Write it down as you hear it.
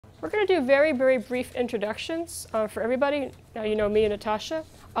We're going to do very, very brief introductions for everybody. Now you know me and Natasha.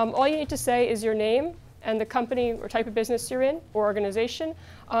 All you need to say is your name and the company or type of business you're in or organization.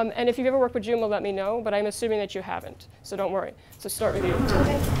 And if you've ever worked with Joomla, let me know, but I'm assuming that you haven't, so don't worry. So start with you.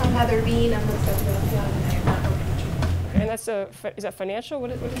 Okay, I'm Heather Bean. I'm with Philadelphia, and I have not worked with Joomla. And that's is that financial?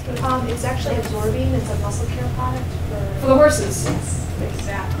 What is that? It's actually absorbing. It's a muscle care product For the horses. Yes,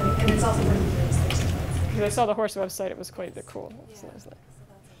 exactly. And it's also for humans. Because I saw the horse website, it was quite cool. Yeah. So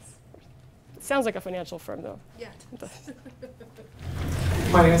it sounds like a financial firm, though. Yeah.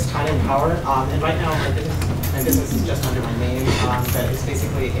 My name is Tyler Power, and right now my business is just under my name, but it's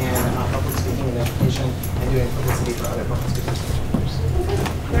basically in public speaking and education and doing publicity for other public speakers.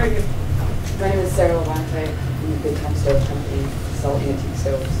 Very good. My name is Sarah Levante. I'm a Good Time Stove Company, sell antique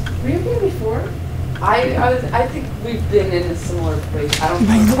stoves. Were you here before? I think we've been in a similar place. I don't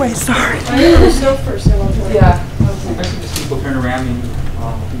By the way, sorry. I know the stove person. Yeah. Actually, just people turn around and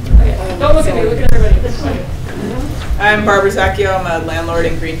Don't look at me, look at everybody. I'm Barbara Zacchio. I'm a landlord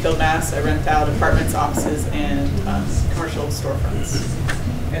in Greenfield, Mass. I rent out apartments, offices, and commercial storefronts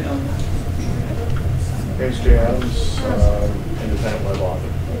in Omaha. Name's Jay Adams, independent web author.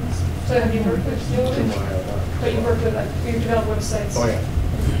 So have you worked with Joomla? But you worked with, you've developed websites. Oh yeah.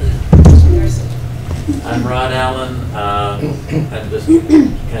 I'm Ron Allen. I'm just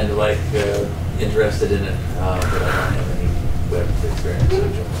kind of like interested in it, but I don't have any web experience.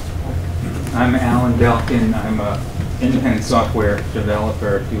 I'm Alan Belkin. I'm a independent software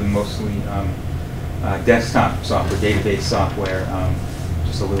developer doing mostly desktop software, database software,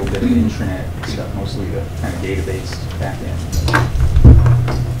 just a little bit of intranet stuff, mostly the kind of database backend.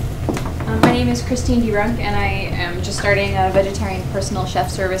 My name is Christine DeRunk, and I am just starting a vegetarian personal chef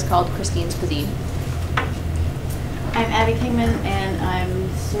service called Christine's Cuisine. I'm Abby Kingman, and I'm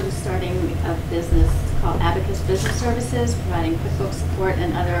sort of starting a business called Abacus Business Services, providing QuickBooks support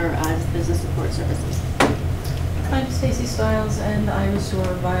and other business support services. I'm Stacey Stiles, and I restore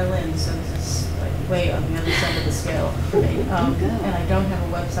violins, so this is like way on the other side of the scale for me. And I don't have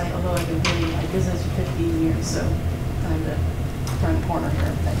a website, although I've been doing my business for 15 years, so time to turn the corner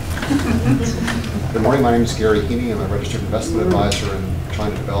here. Good morning, my name is Gary Heaney. I'm a registered investment advisor and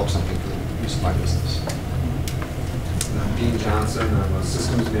trying to develop something for the use of my business. I'm Dean Johnson. I'm a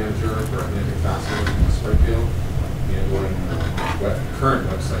systems manager for Atlantic Fastener in Springfield, handling current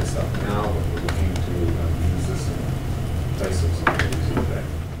website stuff now, but we're looking to use this in places today.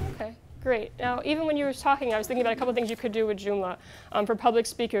 Okay, great. Now, even when you were talking, I was thinking about a couple of things you could do with Joomla. For public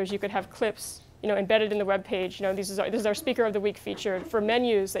speakers, you could have clips embedded in the web page. This is our Speaker of the Week feature. For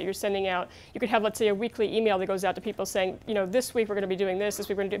menus that you're sending out, you could have, let's say, a weekly email that goes out to people saying, this week we're going to be doing this week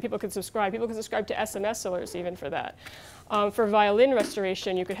we're going to do. People can subscribe. People can subscribe to SMS alerts even for that. For violin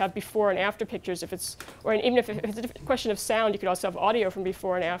restoration, you could have before and after pictures if it's, or even if it's a question of sound, you could also have audio from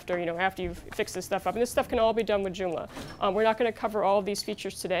before and after, after you've fixed this stuff up. And this stuff can all be done with Joomla. We're not going to cover all of these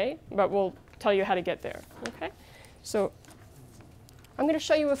features today, but we'll tell you how to get there. Okay? So I'm going to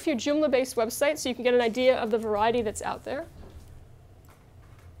show you a few Joomla-based websites so you can get an idea of the variety that's out there.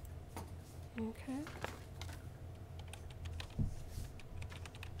 Okay.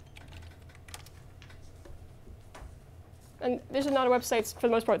 And these are not websites, for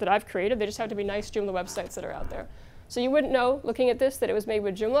the most part, that I've created. They just have to be nice Joomla websites that are out there. So you wouldn't know, looking at this, that it was made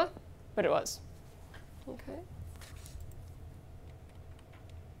with Joomla, but it was. Okay.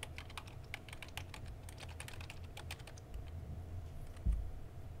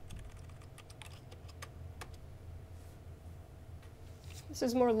 This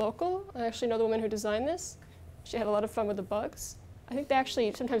is more local. I actually know the woman who designed this. She had a lot of fun with the bugs. I think they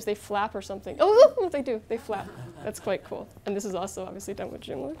actually, sometimes they flap or something. Oh, they do. They flap. That's quite cool. And this is also obviously done with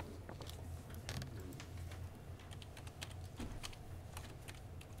Joomla.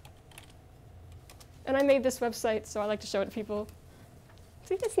 And I made this website, so I like to show it to people.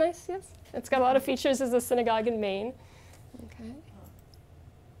 See, it's nice, yes. It's got a lot of features. There's a synagogue in Maine. Okay.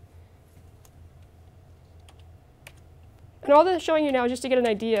 And all that's showing you now is just to get an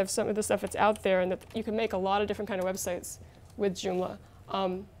idea of some of the stuff that's out there, and that you can make a lot of different kind of websites with Joomla.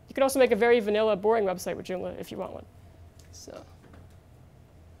 You can also make a very vanilla, boring website with Joomla if you want one. So.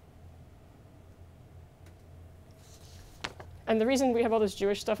 And the reason we have all this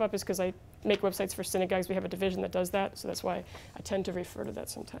Jewish stuff up is because I make websites for synagogues. We have a division that does that, so that's why I tend to refer to that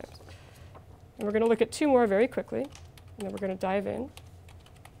sometimes. And we're going to look at two more very quickly, and then we're going to dive in.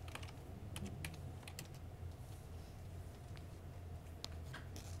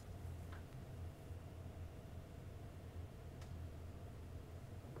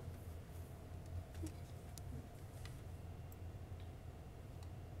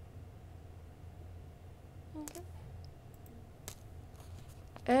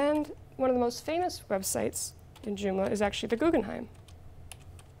 And one of the most famous websites in Joomla is actually the Guggenheim.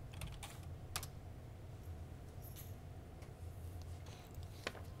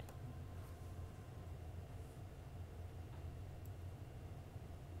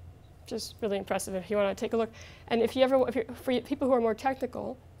 Just really impressive if you want to take a look. And if you ever, for people who are more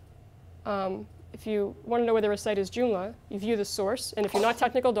technical, if you want to know whether a site is Joomla, you view the source. And if you're not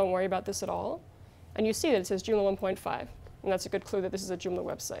technical, don't worry about this at all. And you see that it says Joomla 1.5. And that's a good clue that this is a Joomla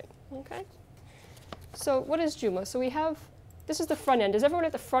website. Okay? So what is Joomla? So we have, this is the front end. Is everyone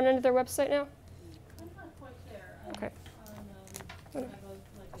at the front end of their website now? I'm not quite there. Okay. I have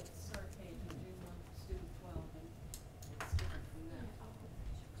like a start page in Joomla Student 12, and it's different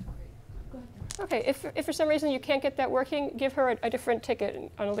from that. Okay, if for some reason you can't get that working, give her a different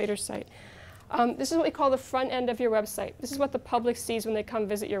ticket on a later site. This is what we call the front end of your website. This is what the public sees when they come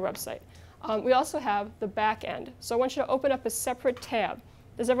visit your website. We also have the back end. So I want you to open up a separate tab.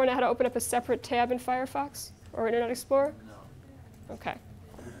 Does everyone know how to open up a separate tab in Firefox or Internet Explorer? No. Okay.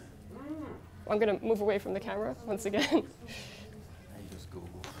 I'm going to move away from the camera once again. I just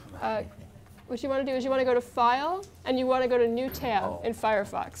Googled. What you want to do is you want to go to File, and you want to go to New Tab in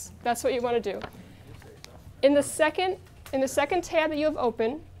Firefox. That's what you want to do. In the second tab that you have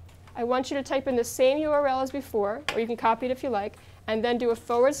open, I want you to type in the same URL as before, or you can copy it if you like, and then do a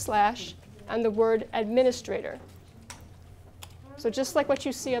 / and the word administrator. So just like what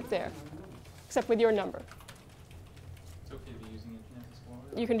you see up there, except with your number. It's okay to be using Internet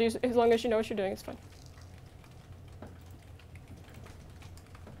Explorer? You can do, as long as you know what you're doing, it's fine.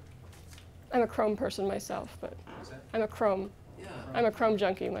 I'm a Chrome person myself, but I'm a Chrome. Yeah. I'm a Chrome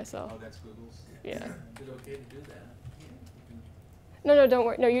junkie myself. Oh, that's Google's? Yeah. Is it okay to do that? No, don't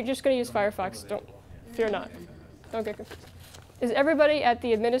worry. No, you're just going to use Firefox. Don't fear not. Don't get confused. Is everybody at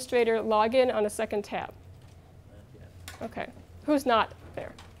the administrator login on a second tab? Okay. Who's not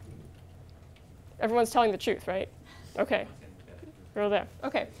there? Everyone's telling the truth, right? Okay. You're there.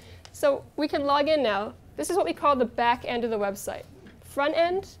 Okay. So we can log in now. This is what we call the back end of the website. Front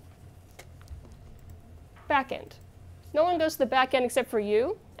end, back end. No one goes to the back end except for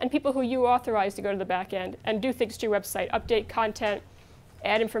you and people who you authorize to go to the back end and do things to your website, update content,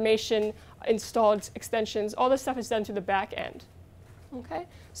 add information, install extensions. All this stuff is done through the back end. Okay?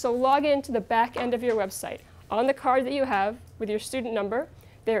 So log into the back end of your website. On the card that you have with your student number,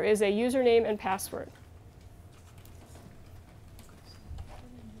 there is a username and password.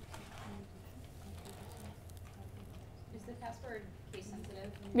 Is the password case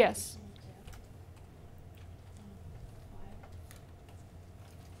sensitive? Yes.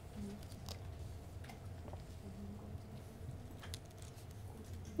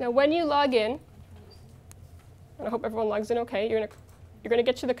 Now, when you log in, and I hope everyone logs in okay, you're going to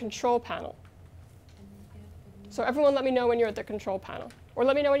get to the control panel. So everyone let me know when you're at the control panel. Or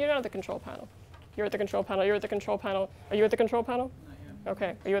let me know when you're not at the control panel. You're at the control panel, you're at the control panel. Are you at the control panel?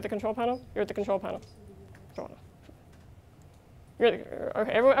 Okay. Are you at the control panel? You're at the control panel.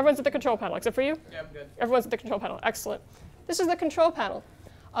 Okay, everyone's at the control panel, except for you? Yeah, I'm good. Everyone's at the control panel. Excellent. This is the control panel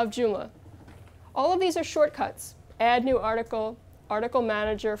of Joomla. All of these are shortcuts. Add new article, article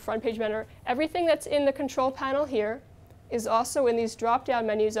manager, front page manager. Everything that's in the control panel here is also in these drop-down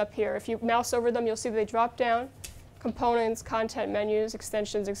menus up here. If you mouse over them, you'll see that they drop down. Components, content menus,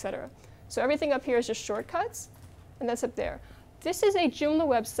 extensions, etc. So everything up here is just shortcuts, and that's up there. This is a Joomla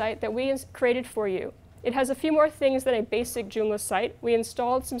website that we created for you. It has a few more things than a basic Joomla site. We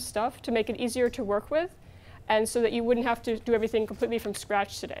installed some stuff to make it easier to work with, and so that you wouldn't have to do everything completely from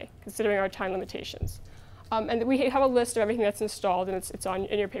scratch today, considering our time limitations. And we have a list of everything that's installed, and it's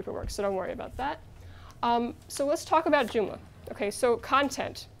in your paperwork, so don't worry about that. So let's talk about Joomla. Okay, so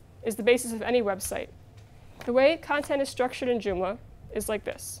content is the basis of any website. The way content is structured in Joomla is like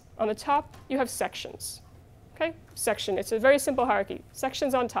this. On the top, you have sections. Okay, section. It's a very simple hierarchy.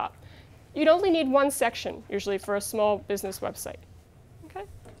 Sections on top. You'd only need one section, usually, for a small business website. Okay?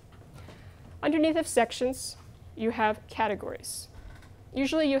 Underneath of sections, you have categories.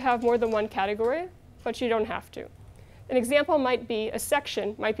 Usually, you have more than one category, but you don't have to. An example might be, a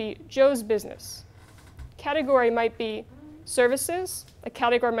section might be Joe's business. Category might be services. A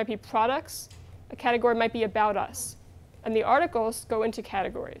category might be products. A category might be about us. And the articles go into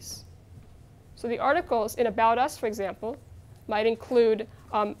categories. So the articles in About Us, for example, might include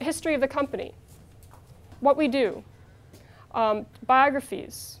history of the company, what we do,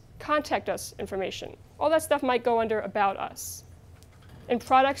 biographies, contact us information. All that stuff might go under About Us. In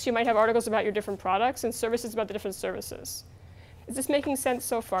products, you might have articles about your different products, and services about the different services. Is this making sense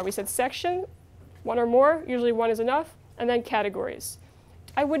so far? We said section, one or more, usually one is enough, and then categories.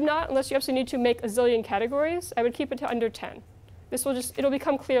 I would not, unless you absolutely need to, make a zillion categories. I would keep it to under 10. it'll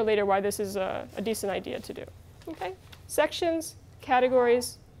become clear later why this is a decent idea to do. Okay? Sections,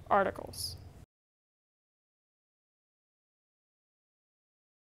 categories, articles.